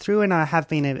followed that through, and I have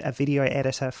been a video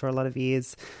editor for a lot of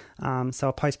years. So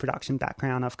a post-production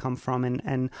background I've come from,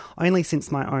 and only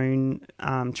since my own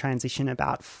transition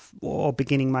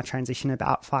beginning my transition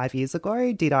about 5 years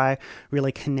ago did I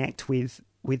really connect with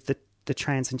the the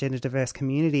trans and gender diverse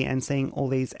community and seeing all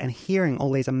these and hearing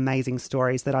all these amazing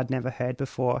stories that I'd never heard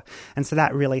before. And so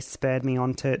that really spurred me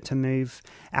on to move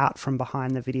out from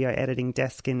behind the video editing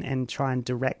desk and try and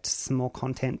direct some more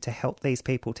content to help these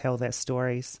people tell their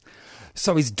stories.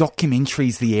 So is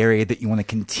documentaries the area that you want to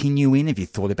continue in? Have you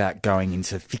thought about going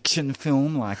into fiction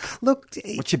film? Look,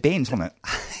 what's your bent on it?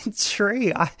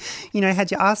 True.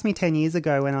 Had you asked me 10 years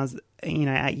ago when I was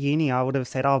at uni, I would have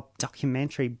said,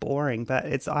 documentary, boring.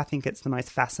 But I think it's the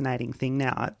most fascinating thing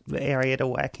now, area to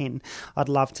work in. I'd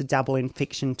love to dabble in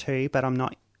fiction too, but I'm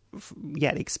not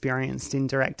yet experienced in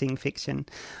directing fiction.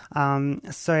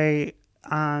 I'd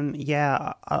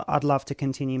love to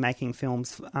continue making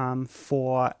films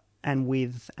for and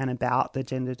with and about the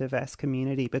gender diverse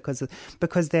community because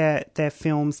they're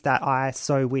films that I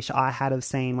so wish I had have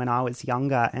seen when I was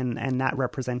younger, and that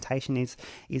representation is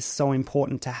so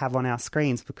important to have on our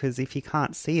screens, because if you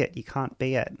can't see it, you can't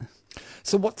be it.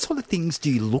 So what sort of things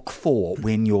do you look for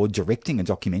when you're directing a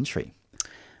documentary?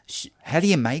 How do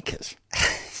you make it?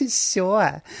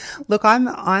 Sure. Look,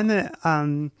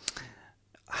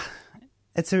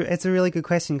 It's a really good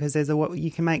question, because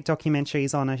you can make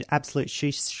documentaries on an absolute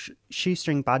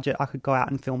shoestring budget. I could go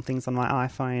out and film things on my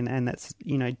iPhone, and that's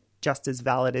just as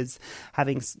valid as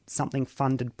having something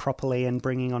funded properly and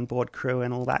bringing on board crew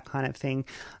and all that kind of thing.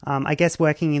 I guess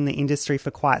working in the industry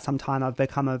for quite some time, I've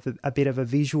become a bit of a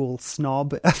visual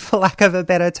snob, for lack of a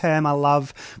better term. I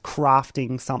love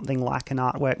crafting something like an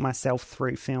artwork myself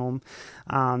through film,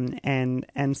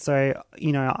 and so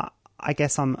I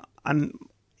guess I'm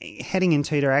heading in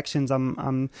two directions.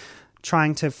 I'm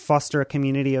trying to foster a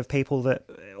community of people that,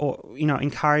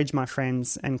 encourage my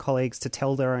friends and colleagues to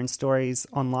tell their own stories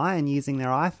online using their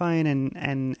iPhone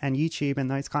and YouTube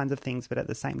and those kinds of things. But at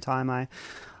the same time,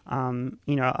 I'm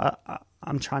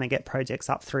trying to get projects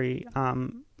up through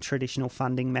traditional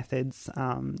funding methods,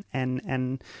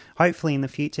 and hopefully in the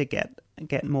future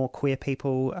get more queer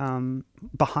people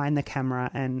behind the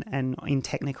camera and in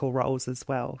technical roles as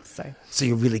well. So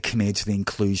you're really committed to the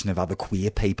inclusion of other queer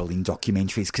people in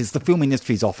documentaries, because the film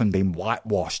industry's often been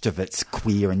whitewashed of its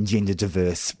queer and gender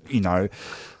diverse,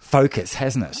 focus,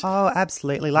 hasn't it? Oh,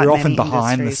 absolutely. We're often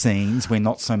behind the scenes. We're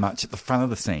not so much at the front of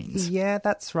the scenes. Yeah,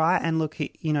 that's right. And look,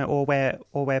 or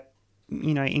we're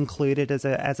included as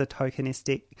a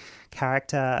tokenistic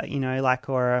character,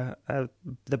 or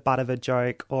the butt of a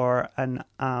joke, or an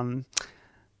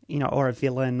or a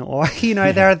villain, or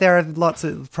there are lots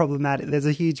of problematic. There's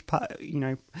a huge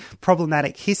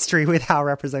problematic history with our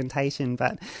representation,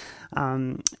 but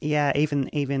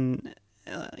even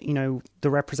the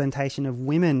representation of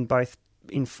women both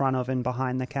in front of and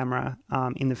behind the camera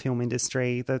in the film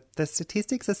industry, the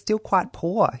statistics are still quite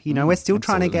poor. We're still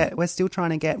trying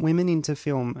to get women into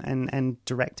film and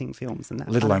directing films and that.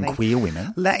 Let alone queer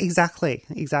women. Exactly.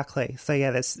 So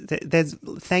yeah, there's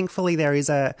thankfully there is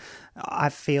I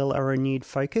feel a renewed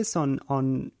focus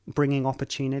on bringing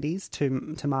opportunities to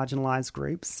marginalised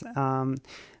groups.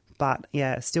 But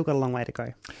yeah, still got a long way to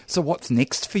go. So what's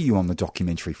next for you on the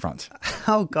documentary front?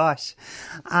 Oh gosh.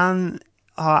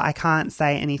 I can't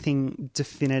say anything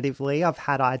definitively. I've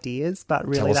had ideas, but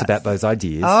really... Tell us about those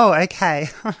ideas. Oh, okay.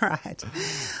 All right.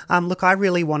 Look, I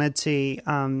really wanted to,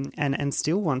 and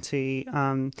still want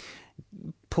to,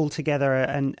 pull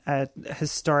together a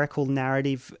historical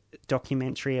narrative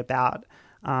documentary about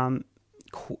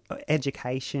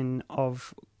education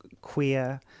of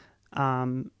queer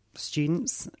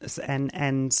students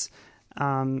and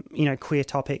queer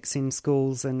topics in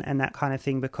schools and that kind of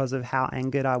thing, because of how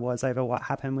angered I was over what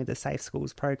happened with the Safe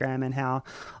Schools program, and how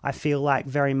I feel like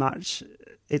very much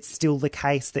it's still the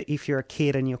case that if you're a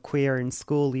kid and you're queer in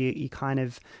school, you kind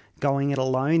of going it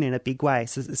alone in a big way,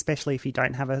 so especially if you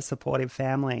don't have a supportive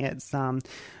family. It's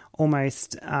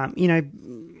almost, as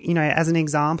an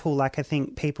example, like I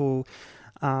think people...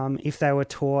 if they were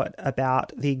taught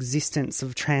about the existence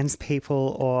of trans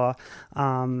people or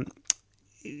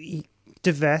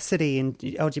diversity and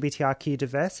LGBTIQ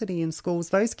diversity in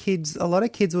schools, a lot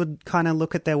of kids would kind of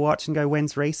look at their watch and go,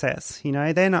 when's recess?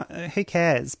 They're not, who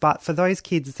cares? But for those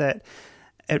kids that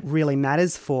it really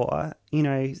matters for,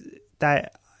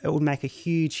 that it would make a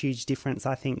huge, huge difference,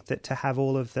 I think, that to have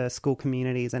all of the school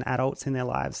communities and adults in their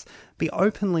lives be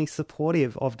openly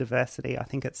supportive of diversity. I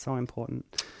think it's so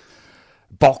important.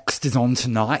 Boxed is on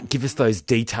tonight. Give us those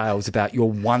details about your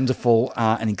wonderful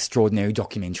and extraordinary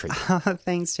documentary.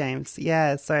 Thanks, James.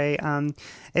 Yeah, so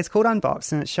it's called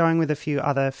Unboxed, and it's showing with a few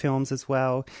other films as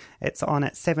well. It's on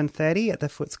at 7:30 at the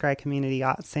Footscray Community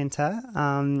Arts Centre,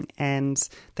 and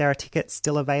there are tickets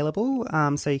still available.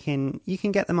 So you can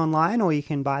get them online, or you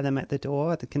can buy them at the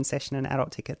door. The concession and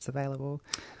adult tickets available.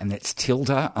 And that's TILDE,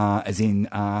 as in...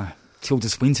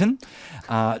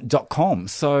 tildeswinton.com.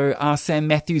 So Sam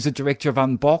Matthews, the director of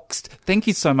Unboxed, thank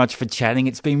you so much for chatting.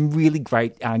 It's been really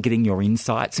great getting your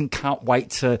insights, and can't wait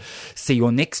to see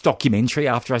your next documentary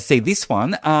after I see this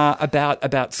one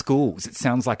about schools. It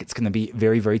sounds like it's going to be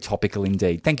very, very topical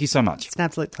indeed. Thank you so much. It's an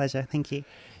absolute pleasure. Thank you.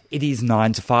 It is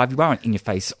 9 to 5. You aren't In Your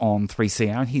Face on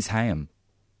 3CR, and here's Hayam.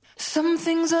 Some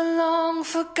things are long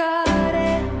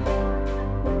forgotten.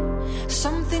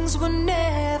 Some things were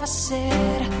never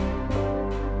said.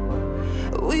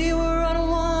 We were on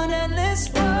one endless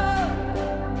road,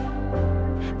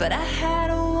 but I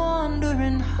had a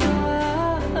wandering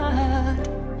heart.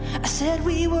 I said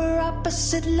we were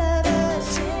opposite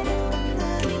lovers.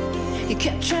 You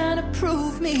kept trying to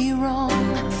prove me wrong,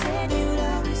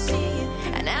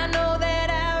 and I know that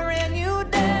I ran you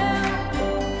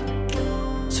down.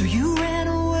 So you ran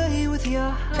away with your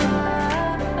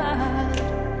heart.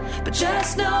 But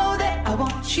just know that I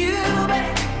want you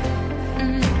back.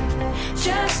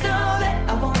 Just know that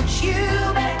I want you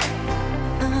back.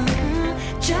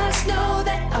 Just know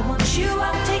that I want you.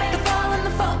 I'll take the fall and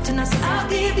the fault, and I'll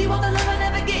give you all the love I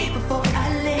never gave before I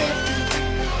left you.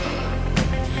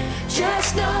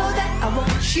 Just know that I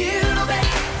want you back.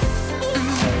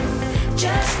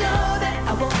 Just know that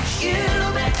I want you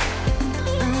back.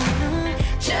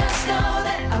 Just know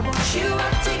that I want you.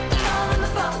 I'll take the fall and the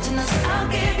fault, and I'll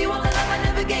give you all the love I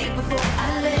never gave before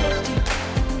I left you.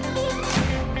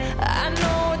 I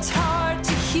know it's hard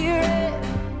to hear it,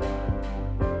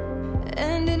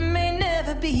 and it may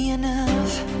never be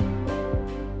enough,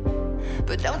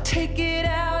 but don't take it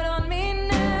out on me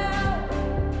now,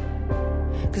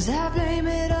 'cause I blame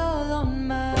it all on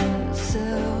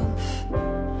myself.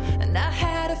 And I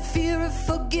had a fear of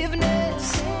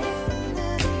forgiveness.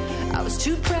 I was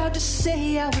too proud to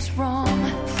say I was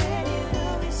wrong,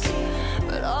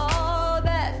 but all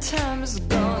that time is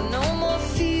gone. No more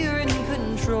fear and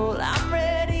control. I'm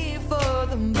ready for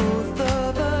them, both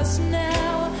of us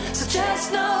now. So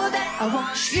just know that I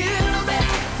want you back.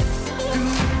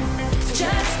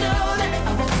 Just know that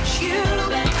I want you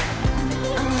back.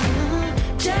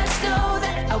 Just know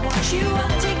that I want you.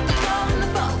 I'll take the fall and the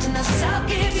fault, and I'll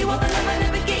give you all the love I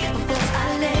never gave before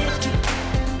I left you.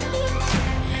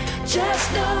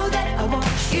 Just know that I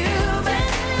want you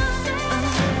back.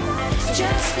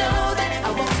 Just know that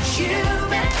I want you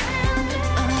back.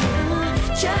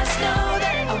 Just know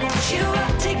that I want you.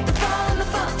 I'll take the fall and the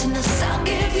fault, and I'll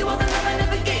give you all the love I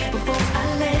never gave before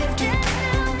I left you.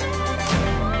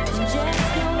 Just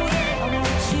know that I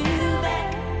want you back.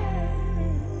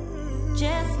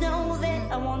 Just know that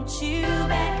I want you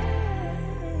back.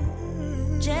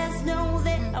 Just know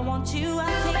that I want you.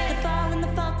 I'll take the fall and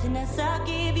the fault, and I'll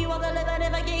give you all the love I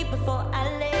never gave before I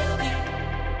left you.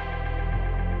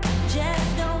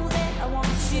 Just know that I want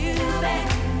you back.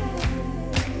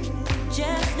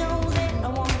 Just know that I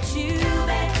want you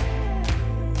back.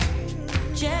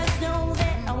 Just know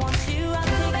that I want you.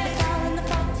 I'll take the fall and the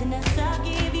fault, and I'll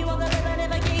give you all the love I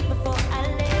never gave before I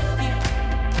left you.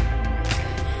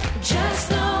 Just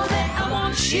know that I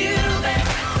want you back.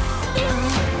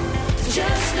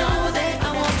 Just know that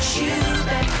I want you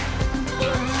back.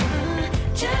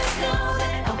 Just know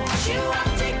that I want you.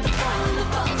 I'll take the fall and the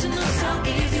fault, and I'll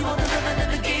give you all the love I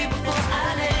never gave before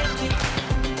I left you.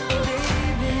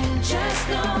 Baby, just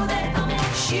know that I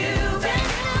want you back.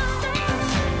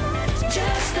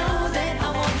 Just know that I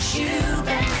want you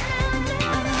back.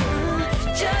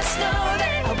 Just know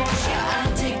that I want you.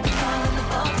 I'll take the fall and the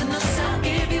fault, and I'll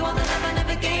give you all the love I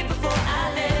never gave before I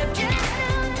left you.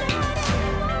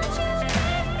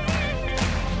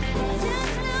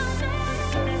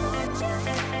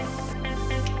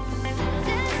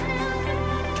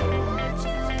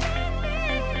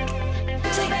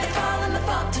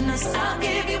 I'll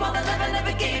give you all the love I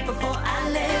never gave before I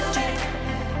left you.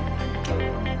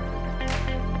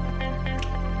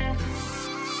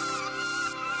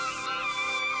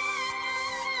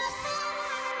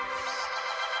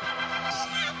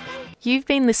 You've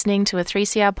been listening to a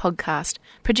 3CR podcast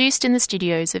produced in the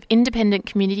studios of independent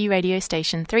community radio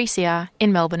station 3CR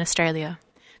in Melbourne, Australia.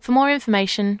 For more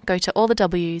information, go to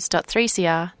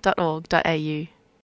allthews.3cr.org.au.